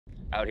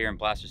Out here in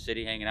Plaster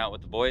City hanging out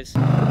with the boys.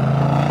 But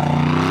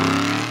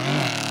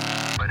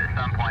at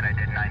some point I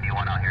did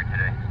 91 out here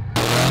today.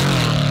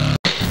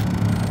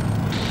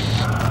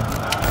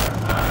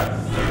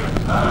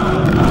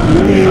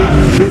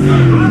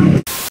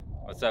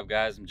 What's up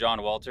guys, I'm John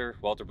Walter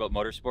Built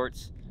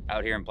Motorsports.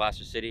 Out here in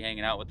Plaster City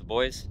hanging out with the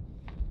boys.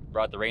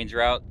 Brought the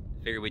Ranger out,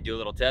 figured we'd do a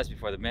little test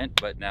before the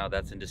Mint, but now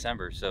that's in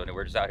December, so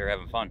we're just out here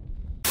having fun.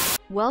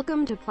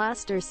 Welcome to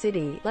Plaster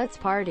City, let's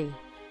party.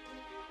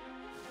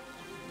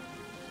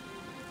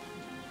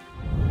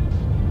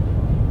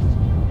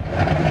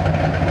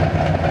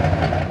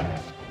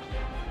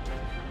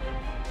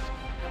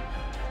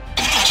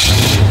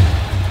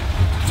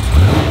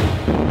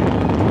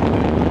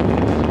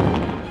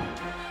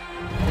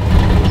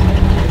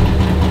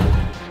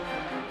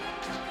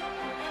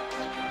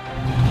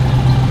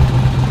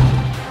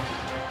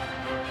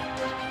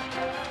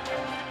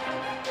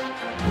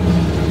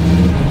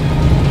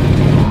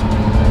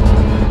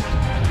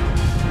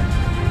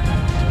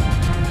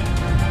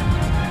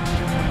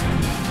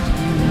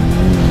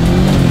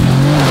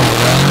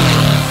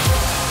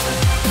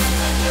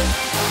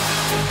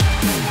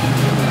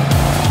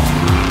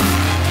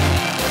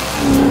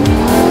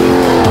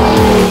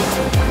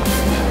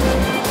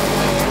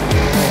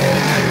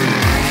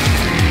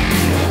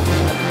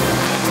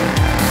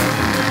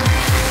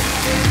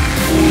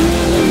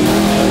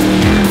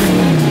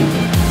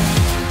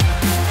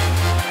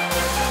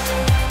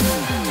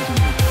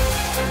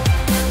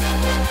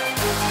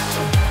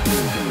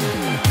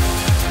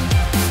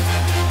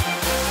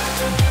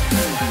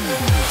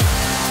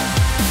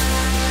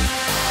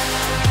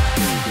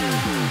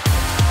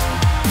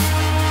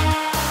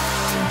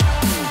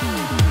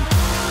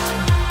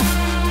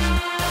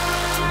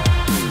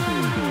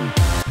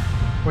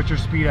 What's your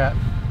speed at?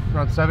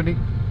 Around 70?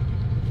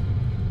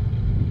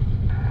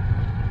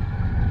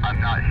 I'm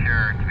not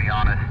sure, to be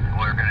honest.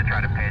 We're going to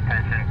try to pay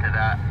attention to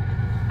that.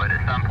 But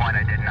at some point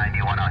I did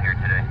 91 out here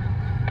today.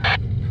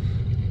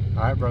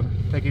 Alright brother,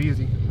 take it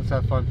easy. Let's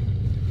have fun.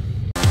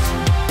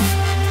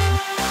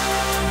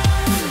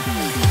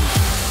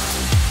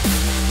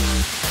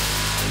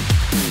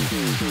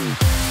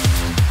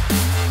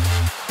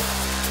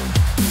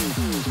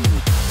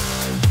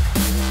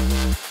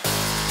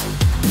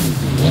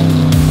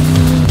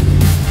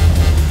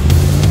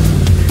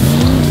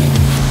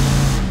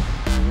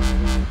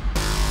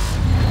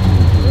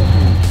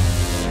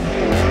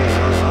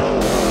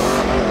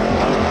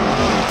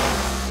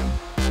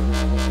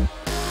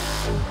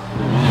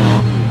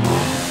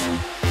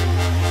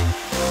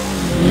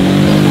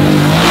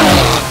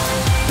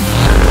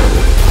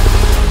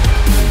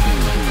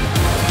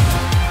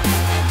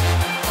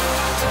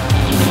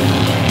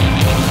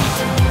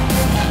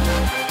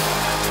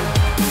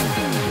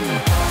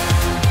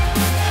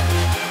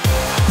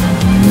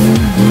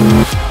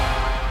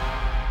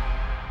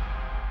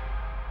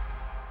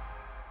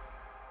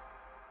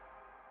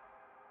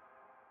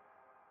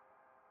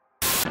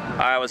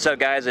 Alright, what's up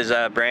guys? It's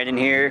Brandon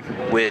here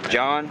with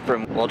John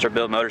from Ultra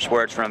Built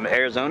Motorsports from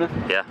Arizona.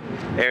 Yeah.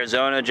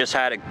 Arizona just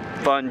had a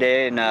fun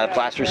day in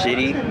Plaster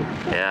City.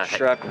 Yeah.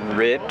 Truck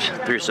ripped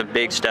through some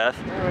big stuff.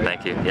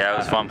 Thank you. Yeah, it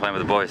was fun playing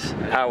with the boys.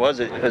 How was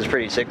it? It was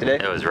pretty sick today.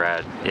 It was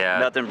rad. Yeah.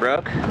 Nothing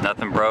broke?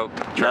 Nothing broke.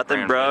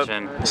 Nothing broke.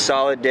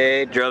 Solid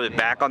day. Drove it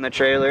back on the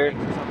trailer.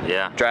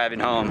 Yeah. Driving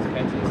home.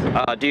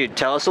 Dude,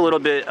 tell us a little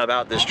bit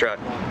about this truck.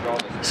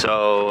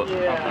 So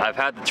I've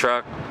had the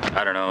truck,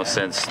 I don't know,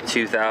 since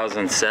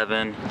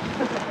 2007.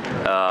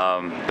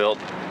 Built,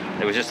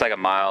 it was just like a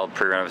mild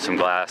pre-run with some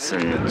glass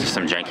and just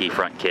some janky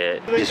front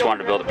kit. Just wanted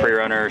to build a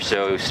pre-runner,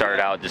 so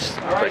started out just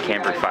put a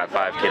Camper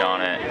 5.5 kit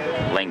on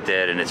it, linked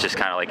it, and it's just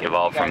kind of like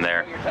evolved from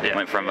there. It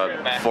went from a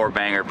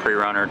 4-banger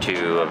pre-runner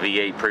to a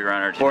V8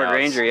 pre-runner to Ford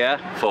Ranger,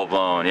 yeah? Full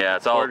blown, yeah.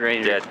 It's all Ford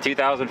Ranger. Yeah,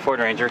 2000 Ford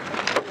Ranger.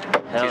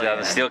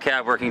 2000 steel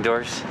cab, working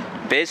doors.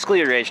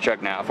 Basically a race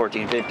truck now,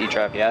 1450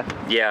 truck, yeah?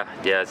 Yeah,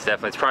 it's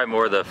definitely, it's probably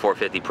more the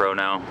 450 Pro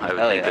now. I would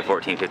think the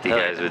 1450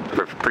 guys would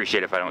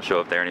appreciate if I don't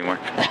show up there anymore.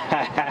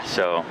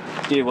 So,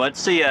 dude,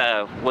 what's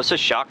the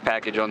shock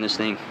package on this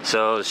thing?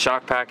 So the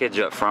shock package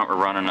up front, we're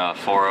running a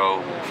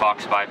 4.0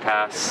 Fox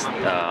bypass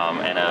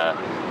and a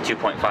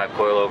 2.5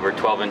 coilover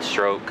 12-inch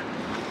stroke,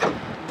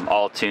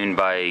 all tuned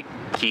by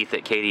Keith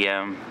at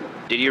KDM.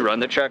 Did you run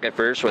the truck at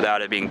first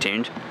without it being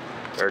tuned?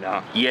 Or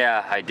no?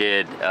 Yeah, I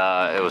did.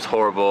 It was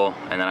horrible,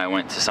 and then I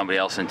went to somebody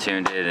else and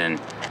tuned it, and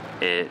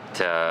it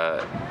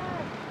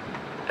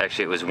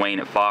actually it was Wayne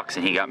at Fox,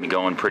 and he got me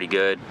going pretty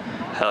good.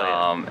 Hell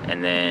yeah.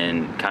 And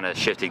then kind of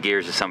shifted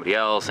gears to somebody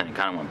else, and it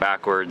kind of went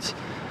backwards.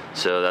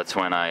 So that's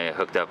when I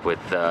hooked up with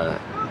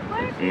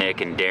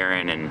Nick and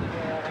Darren,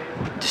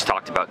 and just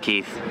talked about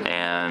Keith,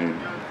 and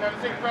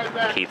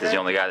Keith is the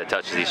only guy that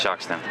touches these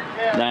shocks now.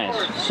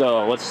 Nice.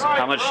 So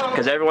how much,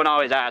 because everyone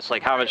always asks,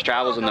 like, how much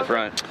travels in the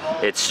front?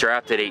 It's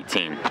strapped at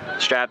 18.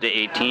 Strapped at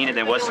 18, and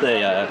then what's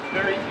the,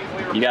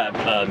 you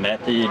got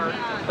method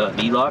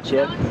V-locks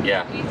yet?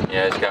 Yeah,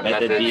 it's got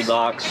method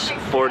V-locks,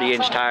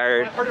 40-inch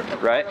tire,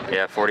 right?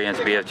 Yeah, 40-inch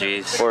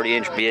BFGs.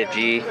 40-inch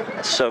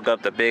BFG, soak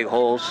up the big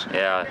holes.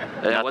 Yeah,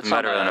 nothing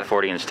better than a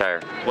 40-inch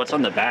tire. What's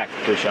on the back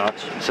for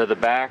shocks? So the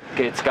back,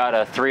 it's got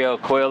a 3.0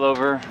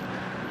 coilover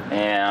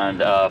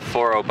and a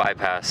 4.0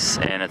 bypass,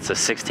 and it's a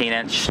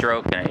 16-inch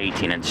stroke and an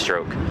 18-inch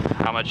stroke.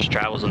 How much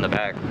travels in the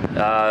back?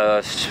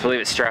 I believe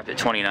it's strapped at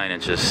 29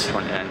 inches.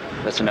 29.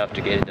 That's enough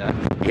to get it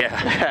done.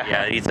 Yeah,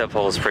 yeah, it eats up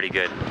holes pretty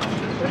good.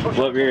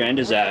 What rear end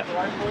is that?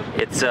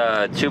 It's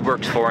a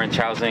FiberWerx 4-inch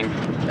housing.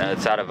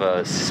 It's out of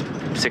a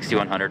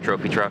 6100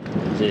 trophy truck.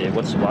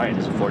 What's the spline?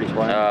 Is it 40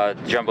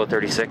 spline? Jumbo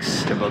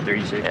 36. Jumbo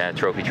 36. Yeah,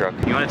 trophy truck.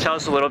 You want to tell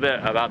us a little bit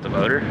about the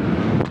motor?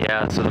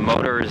 Yeah, so the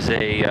motor is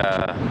a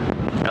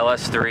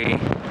LS3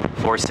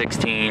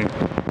 416.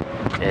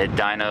 It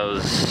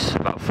dynos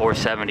about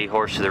 470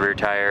 horse to the rear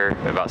tire,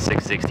 about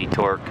 660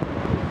 torque.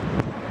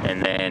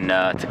 And then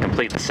to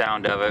complete the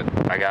sound of it,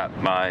 I got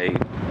my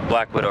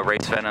Black Widow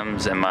race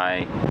venoms and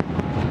my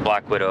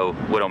Black Widow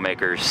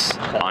Widowmakers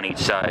on each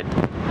side.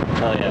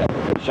 Oh yeah!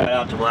 Shout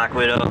out to Black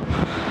Widow.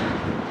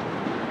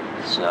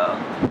 So,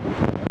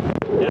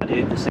 yeah,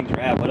 dude, this thing's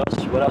rad. What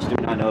else do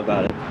we not know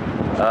about it?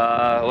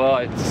 Well,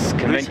 it's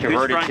been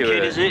converted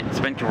It's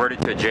been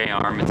converted to a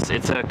J-arm.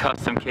 It's a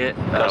custom kit.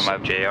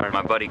 Custom J-arm.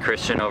 My buddy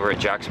Christian over at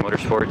Jack's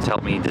Motorsports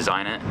helped me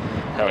design it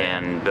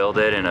and build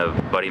it, and a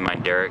buddy of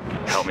mine, Derek,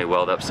 helped me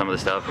weld up some of the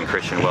stuff, and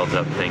Christian welds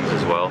up things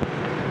as well.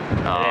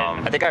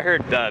 I think I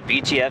heard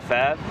BTF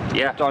Fab.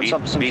 Yeah, on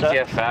some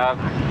BTF stuff.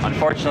 Fab.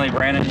 Unfortunately,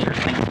 Brandon, your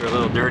things are a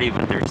little dirty,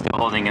 but they're still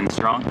holding in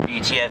strong.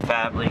 BTF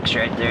Fab links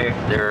right there.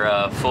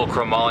 They're full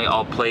chromoly,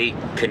 all plate,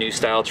 canoe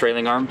style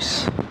trailing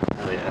arms.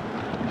 Oh yeah.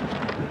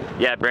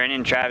 Yeah,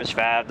 Brandon, Travis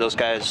Fab, those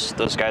guys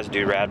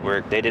do rad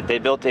work. They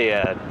built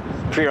a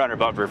pre-runner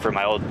bumper for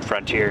my old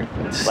Frontier,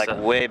 like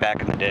way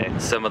back in the day.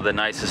 Some of the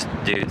nicest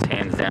dudes,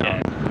 hands down.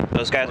 Yeah.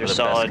 Those guys are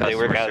solid. They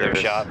work out of their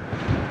shop.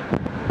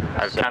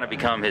 I've kind of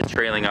become his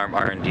trailing arm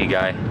R&D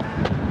guy.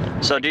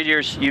 So, dude,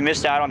 you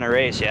missed out on the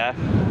race, yeah?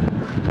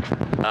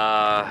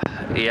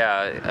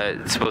 Yeah,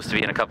 it's supposed to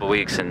be in a couple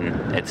weeks,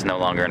 and it's no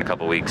longer in a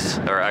couple weeks,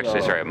 or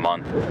actually, sorry, a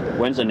month.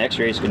 When's the next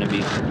race going to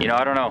be? You know,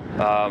 I don't know.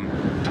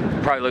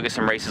 Probably look at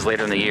some races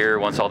later in the year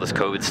once all this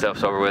COVID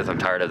stuff's over with. I'm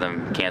tired of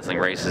them canceling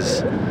races,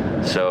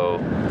 so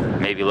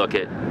maybe look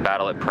at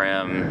Battle at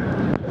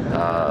Prim.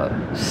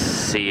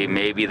 See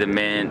maybe the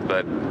Mint,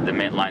 but the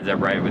Mint lines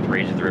up right with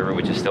Rage of the River,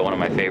 which is still one of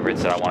my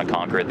favorites that I want to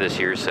conquer it this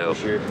year. So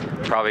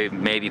probably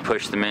maybe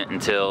push the Mint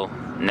until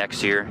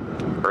next year,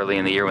 early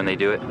in the year when they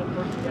do it.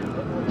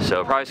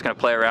 So probably just gonna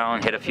play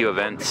around, hit a few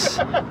events,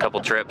 a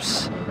couple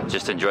trips,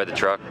 just enjoy the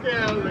truck.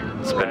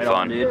 It's been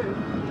fun. Dude.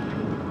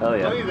 Oh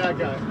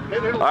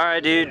yeah. All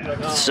right, dude.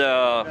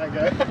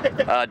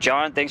 So,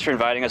 John, thanks for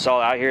inviting us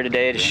all out here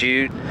today to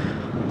shoot.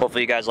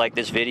 Hopefully you guys like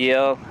this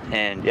video,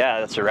 and yeah,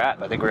 that's a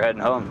wrap. I think we're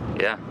heading home.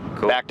 Yeah,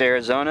 cool. Back to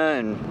Arizona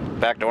and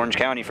back to Orange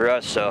County for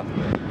us. So,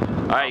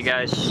 all right, you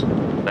guys.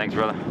 Thanks,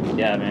 brother.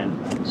 Yeah,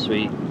 man.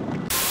 Sweet.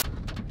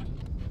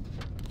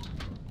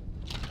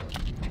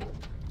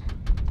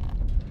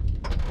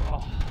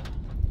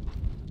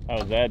 How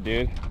was that,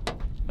 dude?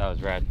 That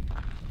was rad.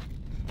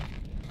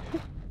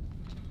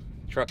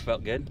 Truck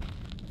felt good,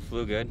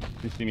 flew good. Did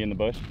you see me in the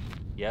bush?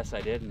 Yes,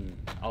 I did, and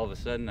all of a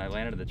sudden I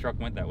landed and the truck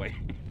went that way.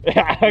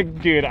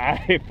 Dude,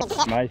 I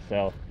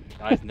myself.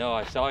 I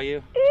saw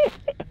you,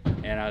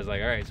 and I was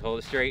like, all right, so hold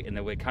it straight, and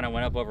then it kind of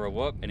went up over a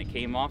whoop, and it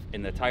came off,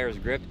 and the tires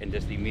gripped, and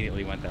just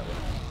immediately went that way.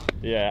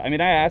 Yeah, I mean,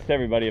 I asked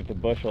everybody if the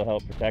bush will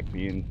help protect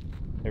me, and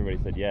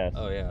everybody said yes.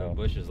 Oh yeah, so. a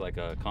bush is like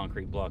a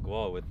concrete block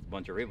wall with a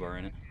bunch of rebar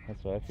in it.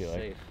 That's what I feel like.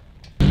 Safe.